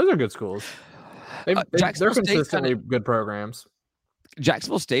 Those are good schools. They're Jacksonville State's consistently good programs.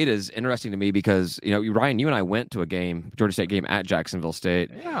 Jacksonville State is interesting to me because Ryan, you and I went to a Georgia State game at Jacksonville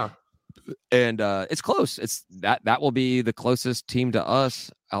State. Yeah, and it's close. It's that will be the closest team to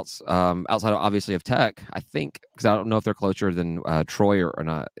us outside of obviously of Tech, I think, because I don't know if they're closer than Troy or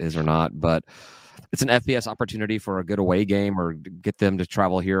not, but it's an FBS opportunity for a good away game or get them to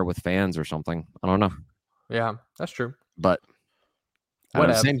travel here with fans or something. I don't know. Yeah, that's true. But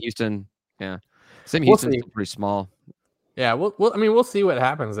Sam Houston, Sam We'll Houston's see. still pretty small. Yeah, we'll see what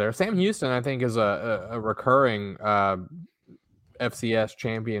happens there. Sam Houston, I think, is a recurring FCS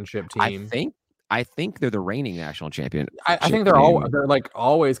championship team. I think they're the reigning national champion. I think they're like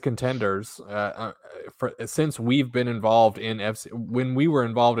always contenders. Since we've been involved in when we were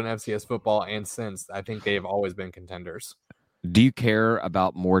involved in FCS football, and since I think they've always been contenders. Do you care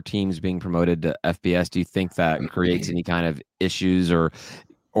about more teams being promoted to FBS? Do you think that creates any kind of issues or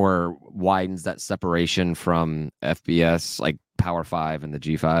widens that separation from FBS, like Power 5 and the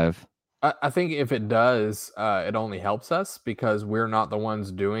G5? I think if it does, it only helps us because we're not the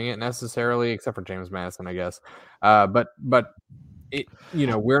ones doing it necessarily, except for James Madison, I guess. But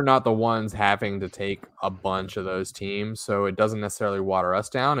we're not the ones having to take a bunch of those teams, so it doesn't necessarily water us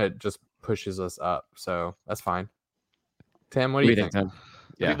down. It just pushes us up, so that's fine. Tim, what do you think? Tim?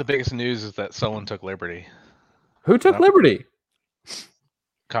 I think the biggest news is that someone took Liberty. Who took Liberty?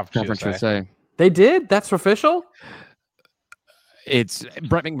 Conference USA. USA. They did? That's official? It's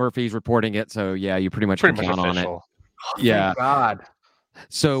Brett McMurphy's reporting it, so yeah, you pretty much can count on it. official. Yeah. Thank God.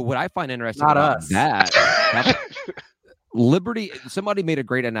 So what I find interesting Not about us. that Liberty, somebody made a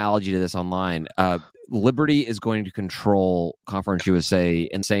great analogy to this online. Liberty is going to control Conference USA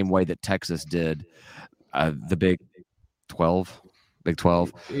in the same way that Texas did the Big 12.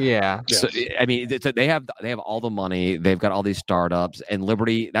 Yeah. So I mean, they have all the money. They've got all these startups, and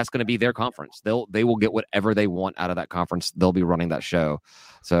Liberty. That's going to be their conference. They will get whatever they want out of that conference. They'll be running that show.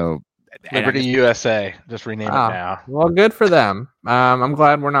 So Liberty USA. Just rename it now. Well, good for them. I'm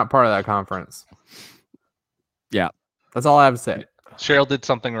glad we're not part of that conference. Yeah. That's all I have to say. Cheryl did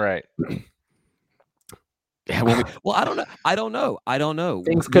something right. Yeah. Well, I don't know.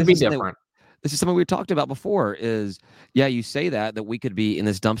 Things could be different. This is something we talked about before is, you say that we could be in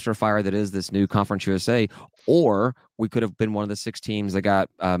this dumpster fire that is this new Conference USA, or we could have been one of the 6 teams that got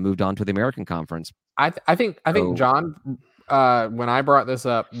moved on to the American Conference. I think John, when I brought this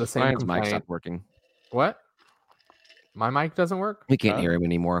up, the same Ryan's complaint. mic stopped working. What? My mic doesn't work? We can't hear him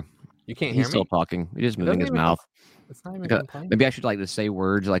anymore. You can't hear He's still me? talking. He's just It moving doesn't his even- mouth. It's not even Because- complaining. Maybe I should like to say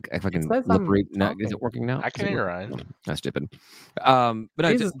words like if I can says lip I'm read. No, is talking. it working now? I can hear Ryan. That's stupid. But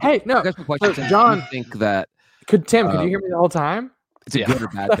no, Jesus. Hey, no. I guess my question So, is, John- do you think that Could you hear me the whole time? it's a Yeah. good or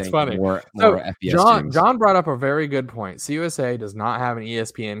bad That's thing? funny. More So, FBS teams. John brought up a very good point. CUSA does not have an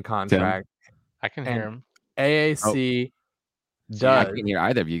ESPN contract. I can And- hear him. AAC I does. can't hear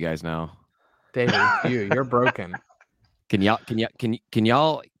either of you guys now. David, you're broken. Can y'all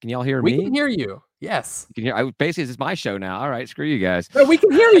hear We me? can hear you. Yes. Can you hear, basically, this is my show now. All right, screw you guys. No, we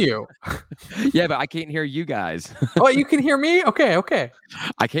can hear you. Yeah, but I can't hear you guys. Oh, you can hear me? Okay.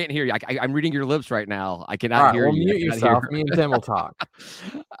 I can't hear you. I'm reading your lips right now. I cannot All right, hear well, you. I mute cannot yourself. hear- Me and Tim will talk.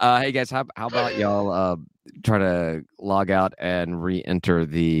 Hey guys, how about y'all try to log out and re-enter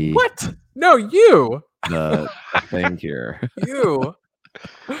the What? No, you. the thing here? You.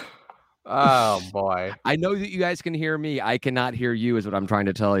 Oh boy. I know that you guys can hear me. I cannot hear you. Is what I'm trying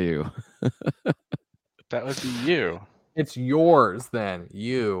to tell you. That would be you. It's yours then.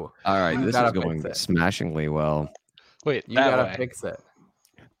 You. All right, You this gotta is going fix it. smashingly well. Wait, You that gotta way. fix it.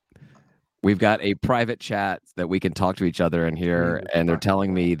 We've got a private chat that we can talk to each other in here, and they're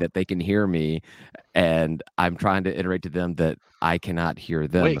telling me that they can hear me, and I'm trying to iterate to them that I cannot hear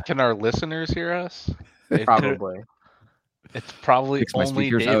them. Wait, can our listeners hear us? Probably. It's probably Fix my only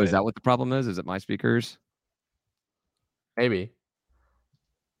speakers. David. Oh, is that what the problem is? Is it my speakers? Maybe.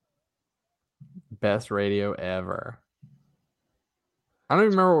 Best radio ever. I don't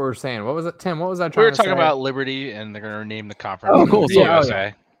even remember what we were saying. What was it, Tim? What was I trying to say? We were talking about Liberty, and they're going to rename the conference. Oh, cool. Liberty Yeah, USA.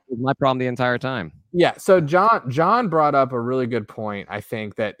 It was my problem the entire time. Yeah, so John brought up a really good point. I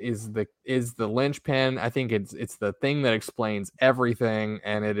think that is the linchpin. I think it's the thing that explains everything,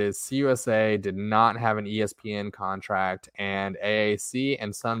 and it is CUSA did not have an ESPN contract, and AAC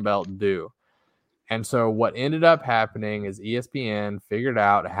and Sunbelt do. And so what ended up happening is ESPN figured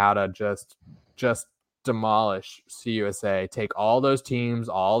out how to just demolish CUSA, take all those teams,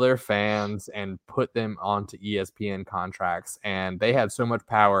 all their fans, and put them onto ESPN contracts. And they had so much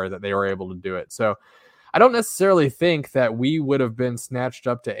power that they were able to do it. So I don't necessarily think that we would have been snatched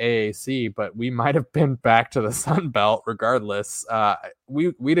up to AAC, but we might have been back to the Sun Belt regardless.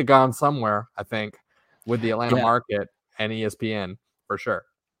 We'd have gone somewhere, I think, with the Atlanta market and ESPN for sure.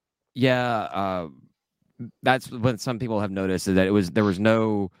 Yeah, that's what some people have noticed, is that there was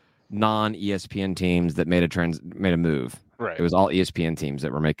no non-ESPN teams that made a move. Right. It was all ESPN teams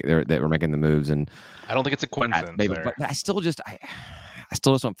that were making the moves, and I don't think it's a coincidence. But I still just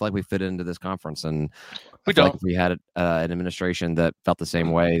don't feel like we fit into this conference, and we feel don't. like if we had an administration that felt the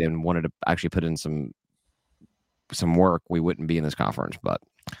same way and wanted to actually put in some work, we wouldn't be in this conference. But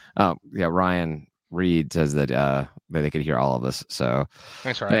Ryan Reed says that they could hear all of us. So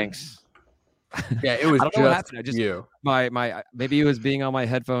thanks, Ryan. Thanks. Yeah, it was I don't know what happened. I just you. My maybe it was being on my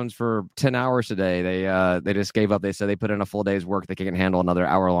headphones for 10 hours today. They just gave up. They said they put in a full day's work. They can't handle another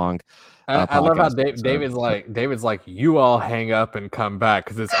hour long. I love how David's like, you all hang up and come back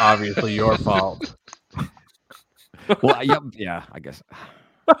because it's obviously your fault. Well, yeah, I guess.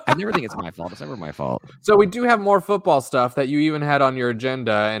 I never think it's my fault. It's never my fault. So we do have more football stuff that you even had on your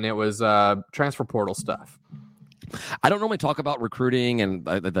agenda, and it was transfer portal stuff. I don't normally talk about recruiting and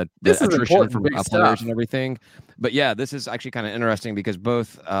the attrition from players stuff. and everything, but yeah, this is actually kind of interesting because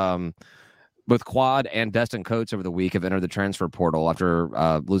both Quad and Destin Coates over the week have entered the transfer portal after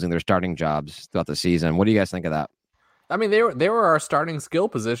losing their starting jobs throughout the season. What do you guys think of that? I mean, they were our starting skill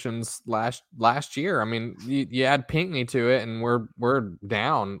positions last year. I mean, you add Pinckney to it, and we're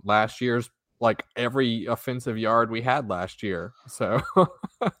down last year's like every offensive yard we had last year. So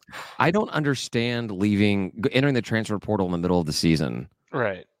I don't understand entering the transfer portal in the middle of the season.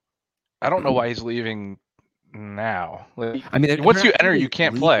 Right. I don't know why he's leaving now. Like, I mean, once you enter, you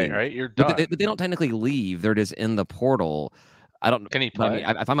can't play, right? You're done. But they don't technically leave. They're just in the portal. I don't. Can he play?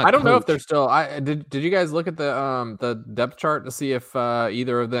 I mean, I don't know if they're still. Did you guys look at the depth chart to see if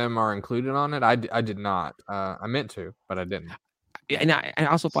either of them are included on it? I did not. I meant to, but I didn't. And I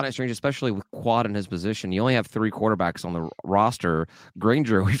also find it strange, especially with Quad in his position. You only have 3 quarterbacks on the roster.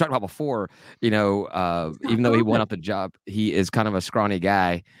 Granger, we talked about before, even though he won up the job, he is kind of a scrawny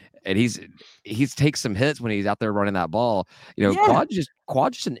guy, and he's takes some hits when he's out there running that ball.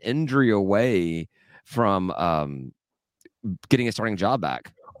 Quad's just an injury away from getting a starting job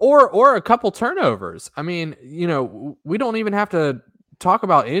back, or a couple turnovers. I mean, we don't even have to talk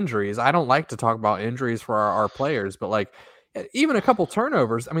about injuries. I don't like to talk about injuries for our players, but like, even a couple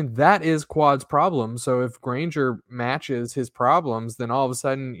turnovers, I mean, that is Quad's problem. So if Granger matches his problems, then all of a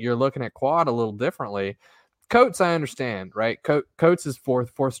sudden you're looking at Quad a little differently. Coates, I understand, right? Coates is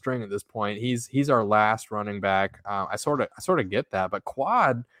fourth string at this point. He's our last running back. I sort of get that, but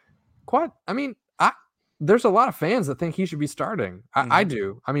Quad. I mean, there's a lot of fans that think he should be starting. I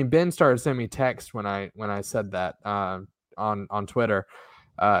do. I mean, Ben started sending me text when I said that on Twitter.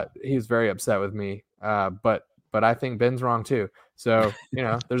 He was very upset with me, but I think Ben's wrong too. So,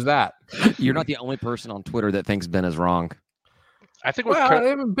 there's that. You're not the only person on Twitter that thinks Ben is wrong. I think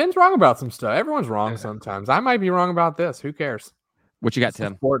Ben's wrong about some stuff. Everyone's wrong sometimes. I might be wrong about this. Who cares? What you got,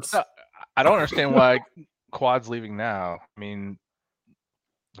 Tim? Sports. I don't understand why Quad's leaving now. I mean,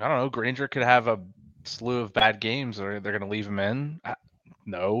 I don't know. Granger could have a slew of bad games, or they're going to leave him in.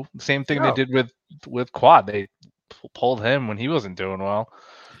 No, same thing they did with Quad. They pulled him when he wasn't doing well.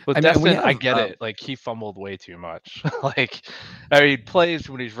 With Destin, I get it. Like, he fumbled way too much. He plays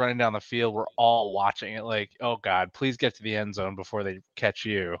when he's running down the field. We're all watching it like, oh, God, please get to the end zone before they catch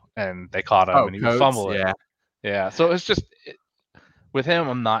you. And they caught him, and he fumbled it. Yeah. So it's just, with him,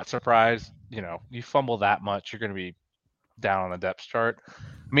 I'm not surprised. You fumble that much, you're going to be down on the depth chart.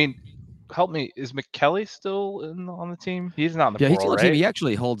 I mean, help me. Is McKelly still on the team? He's not on the portal, he's on the right? team. He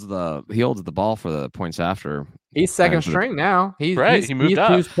actually holds the ball for the points after. He's second And so- string now. Right, he moved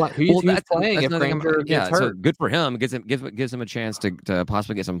up. Who's playing that's if another thing Granger gets so hurt. good for him. Gives him a chance to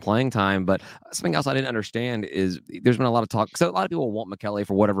possibly get some playing time. But something else I didn't understand is there's been a lot of talk. So a lot of people want McKelly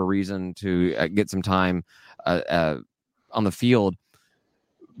for whatever reason to get some time on the field.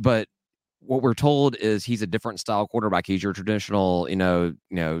 But what we're told is he's a different style quarterback. He's your traditional,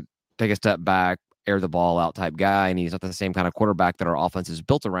 take a step back, air the ball out type guy, and he's not the same kind of quarterback that our offense is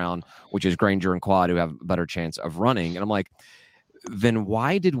built around, which is Granger and Quad, who have a better chance of running. And I'm like, then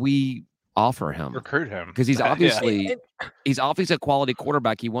why did we offer him? Recruit him Because he's obviously a quality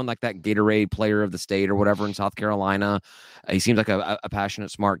quarterback. He won like that Gatorade Player of the State or whatever in South Carolina. He seems like a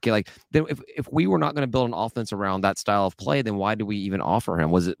passionate, smart kid. Like, then if we were not going to build an offense around that style of play, then why did we even offer him?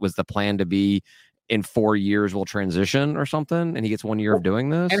 Was the plan to be in 4 years we'll transition or something, and he gets 1 year of doing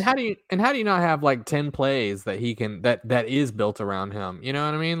this? And how do you not have like 10 plays that he can that is built around him? You know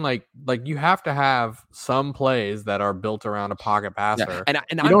what I mean? Like you have to have some plays that are built around a pocket passer. Yeah. And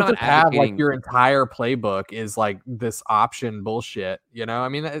you I'm don't not just have advocating like your entire playbook is like this option bullshit. You know, I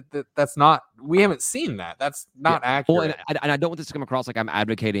mean that's not. We haven't seen that. That's not accurate. Well, and I don't want this to come across like I'm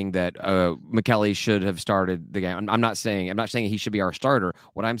advocating that McKelly should have started the game. I'm not saying he should be our starter.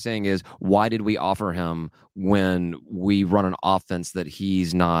 What I'm saying is, why did we offer him when we run an offense that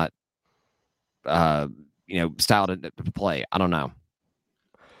he's not, styled to play? I don't know.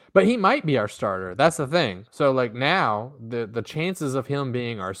 But he might be our starter. That's the thing. So like now the chances of him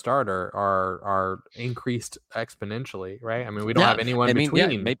being our starter are increased exponentially, right? I mean, we don't have anyone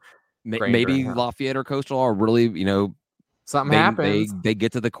between. Maybe Lafayette or Coastal are really, something happens. They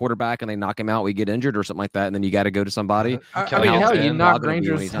get to the quarterback and they knock him out. We get injured or something like that, and then you got to go to somebody. I mean, hell, you knock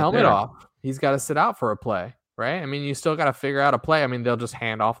Granger's helmet off. He's got to sit out for a play, right? I mean, you still got to figure out a play. I mean, they'll just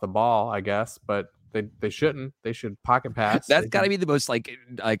hand off the ball, I guess, but they shouldn't. They should pocket pass. That's got to be the most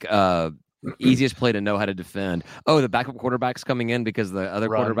easiest play to know how to defend. Oh, the backup quarterback's coming in because the other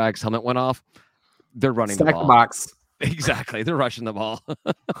quarterback's helmet went off. They're running the ball. Box. Exactly. They're rushing the ball.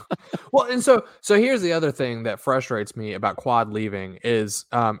 Well, and so here's the other thing that frustrates me about Quad leaving is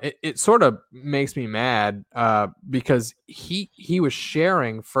it sort of makes me mad because he was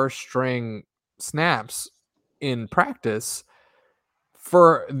sharing first string snaps in practice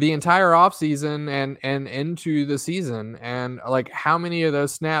for the entire offseason and into the season. And like, how many of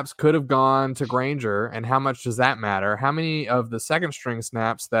those snaps could have gone to Granger, and how much does that matter? How many of the second string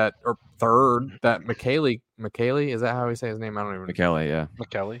snaps or third that McKelly, is that how we say his name? I don't even know. McKelly, yeah.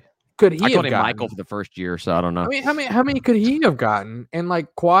 McKelly. Could he I called have him gotten? Michael for the first year, so I don't know. I mean, how many could he have gotten? And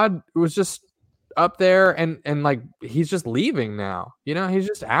like Quad was just up there and like he's just leaving now. He's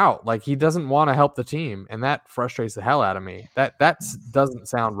just out. Like he doesn't want to help the team, and that frustrates the hell out of me. That doesn't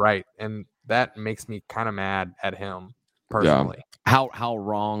sound right, and that makes me kind of mad at him personally. Yeah. How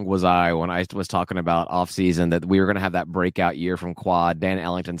wrong was I when I was talking about offseason that we were going to have that breakout year from Quad, Dan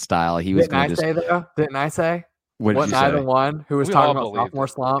Ellington style? He was going to say that. Didn't I say? Wasn't I the one who was talking about sophomore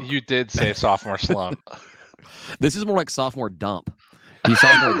slump? You did say sophomore slump. This is more like sophomore dump. He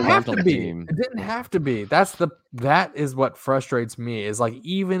sophomore dumped on the team. It didn't have to be. That is what frustrates me. Is like,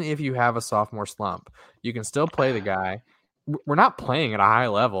 even if you have a sophomore slump, you can still play the guy. We're not playing at a high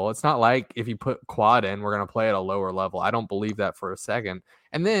level. It's not like if you put Quad in, we're going to play at a lower level. I don't believe that for a second.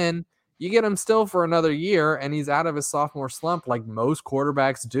 And then you get him still for another year, and he's out of his sophomore slump like most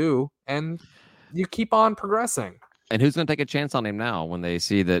quarterbacks do, and you keep on progressing. And who's going to take a chance on him now when they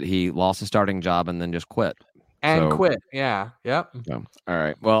see that he lost his starting job and then just quit? Quit. Yeah. Yep. Yeah. All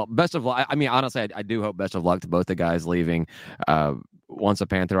right. Well, best of luck. I mean, honestly, I do hope best of luck to both the guys leaving. Once a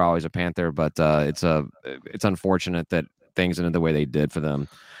Panther, always a Panther. But it's unfortunate that things ended the way they did for them.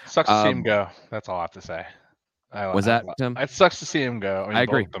 Sucks to see him go. That's all I have to say. Tim? It sucks to see him go. I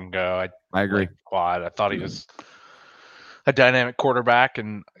agree. Both of them go. I agree. Quad. I thought he was a dynamic quarterback,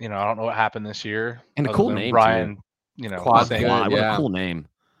 and I don't know what happened this year. And a cool name, Brian. Quad. What a cool name.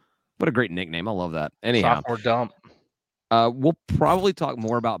 What a great nickname. I love that. Anyhow. Sophomore dump. We'll probably talk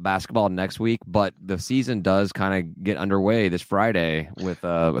more about basketball next week, but the season does kind of get underway this Friday with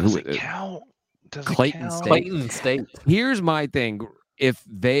Does it count? Clayton State. Here's my thing: if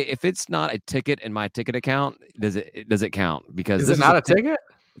it's not a ticket in my ticket account, does it count? Because is it not a ticket?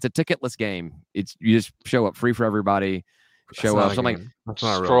 It's a ticketless game. It's you just show up free for everybody. Show up.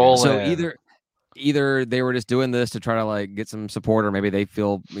 So either they were just doing this to try to like get some support, or maybe they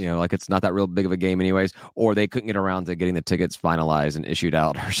feel like it's not that real big of a game anyways, or they couldn't get around to getting the tickets finalized and issued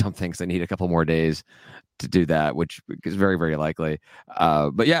out or something, so they need a couple more days to do that, which is very, very likely.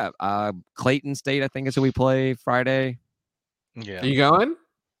 But yeah, Clayton State, I think, is who we play Friday. Yeah, are you going?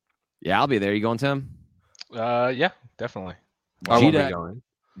 Yeah, I'll be there. You going, Tim? Yeah, definitely. I won't be going.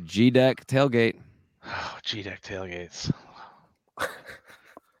 G-Deck tailgate. Oh, GDEC tailgates.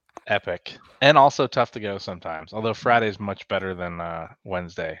 Epic. And also tough to go sometimes. Although Friday's much better than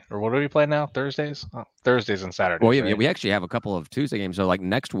Wednesday. Or what do we play now? Thursdays? Oh, Thursdays and Saturdays. Well, yeah, right? we actually have a couple of Tuesday games. So, like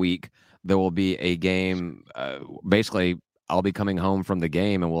next week, there will be a game. Basically, I'll be coming home from the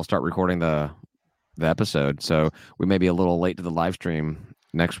game, and we'll start recording the episode. So we may be a little late to the live stream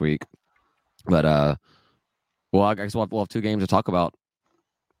next week, but well, I guess we'll have 2 games to talk about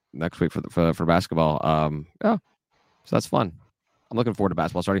next week for basketball. Yeah, so that's fun. I'm looking forward to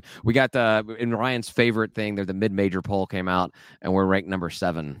basketball starting. We got in Ryan's favorite thing. There's the mid-major poll came out, and we're ranked number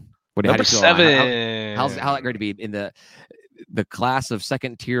 7. Number 7. How's that great to be in the class of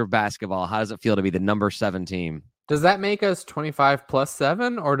second tier of basketball? How does it feel to be the number 7 team? Does that make us 25 plus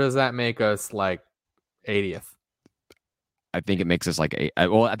 7, or does that make us like 80th? I think it makes us like 8.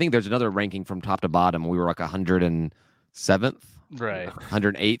 Well, I think there's another ranking from top to bottom. We were like 107th, Right.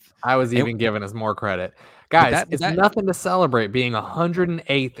 108th. I was even giving us more credit. Guys, it's nothing to celebrate being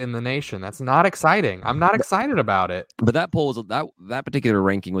 108th in the nation. That's not exciting. I'm not excited about it. But that poll was that particular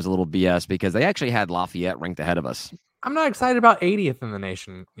ranking was a little BS because they actually had Lafayette ranked ahead of us. I'm not excited about 80th in the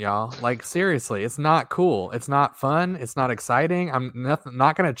nation, y'all. Like, seriously, it's not cool. It's not fun. It's not exciting. I'm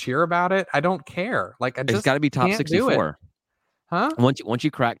not going to cheer about it. I don't care. Like, It's got to be top 64. Huh? Once you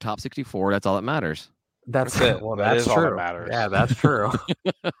crack top 64, that's all that matters. That's it. Well, that's true. All that matters. Yeah, that's true.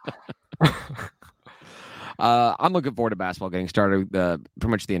 I'm looking forward to basketball getting started. Pretty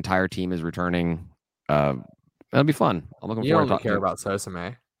much the entire team is returning. That'll be fun. I'm looking You forward don't to care about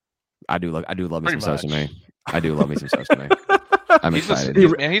Sosame. I do love me Pretty some much. Sosame. I do love me some Sosame. I'm excited.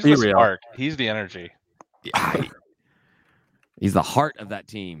 He's the real. spark. He's the energy. He's the heart of that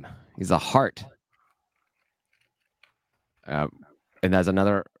team. He's the heart. And that's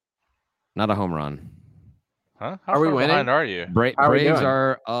another, not a home run. Huh? How Are we far winning? behind are you? Braves doing?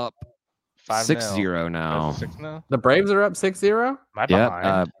 are up 5-0. 6-0 now. 6-0? The Braves are up 6-0? Am I Yep,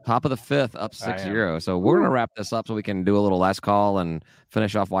 behind? top of the 5th, up I am. 6-0. So we're gonna wrap this up so we can do a little last call and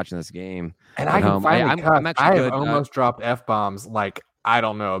finish off watching this game. And at I can home. finally I'm cuss. actually I good. have almost dropped F-bombs like, I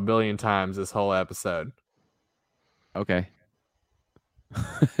don't know, a billion times this whole episode. Okay.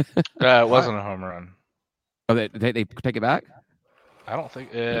 It wasn't a home run. Oh, they take it back? I don't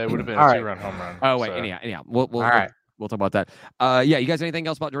think it would have been All a right. 2-run home run. Oh wait, so. anyhow, we'll All right. we'll talk about that. Yeah, you guys, anything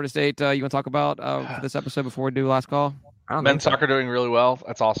else about Georgia State you want to talk about for this episode before we do last call? I don't Men's think so. soccer doing really well.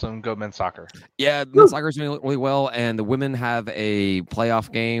 That's awesome. Go men's soccer. Yeah, men's soccer is doing really well, and the women have a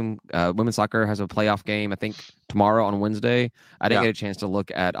playoff game. Women's soccer has a playoff game, I think, tomorrow on Wednesday. I didn't get a chance to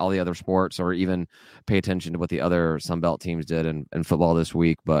look at all the other sports or even pay attention to what the other Sunbelt teams did in football this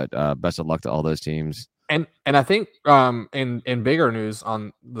week, but best of luck to all those teams. And I think in bigger news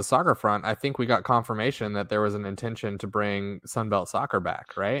on the soccer front, I think we got confirmation that there was an intention to bring Sunbelt soccer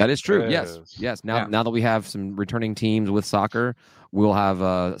back, right? That is true. It Yes. is. Yes. Now Yeah. now that we have some returning teams with soccer, we'll have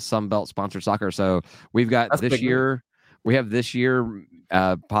Sunbelt sponsored soccer. So we've got That's this big year. We have this year,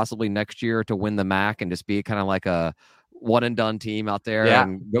 possibly next year, to win the MAC and just be kind of like a one and done team out there Yeah,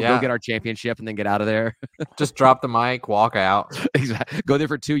 and go yeah. get our championship and then get out of there. Just drop the mic, walk out. Exactly. Go there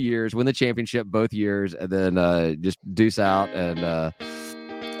for 2 years, win the championship both years, and then just deuce out. And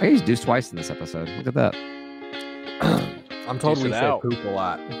I used deuce twice in this episode. Look at that. I'm told Juice we it say out. poop a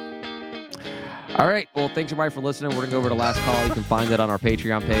lot. All right. Well, thanks everybody for listening. We're going to go over to Last Call. You can find it on our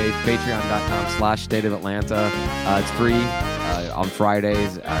Patreon page, patreon.com/State of Atlanta. It's free on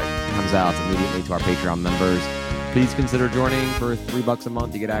Fridays. It comes out immediately to our Patreon members. Please consider joining for $3 a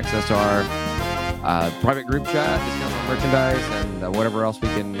month. You get access to our private group chat, discounts on merchandise, and whatever else we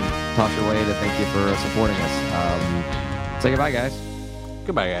can toss your way to thank you for supporting us. Say goodbye, guys.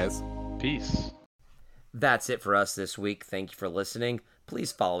 Goodbye, guys. Peace. That's it for us this week. Thank you for listening.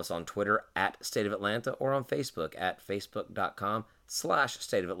 Please follow us on Twitter at State of Atlanta or on Facebook at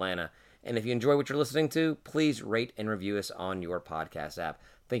facebook.com/State of Atlanta. And if you enjoy what you're listening to, please rate and review us on your podcast app.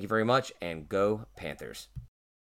 Thank you very much, and go Panthers.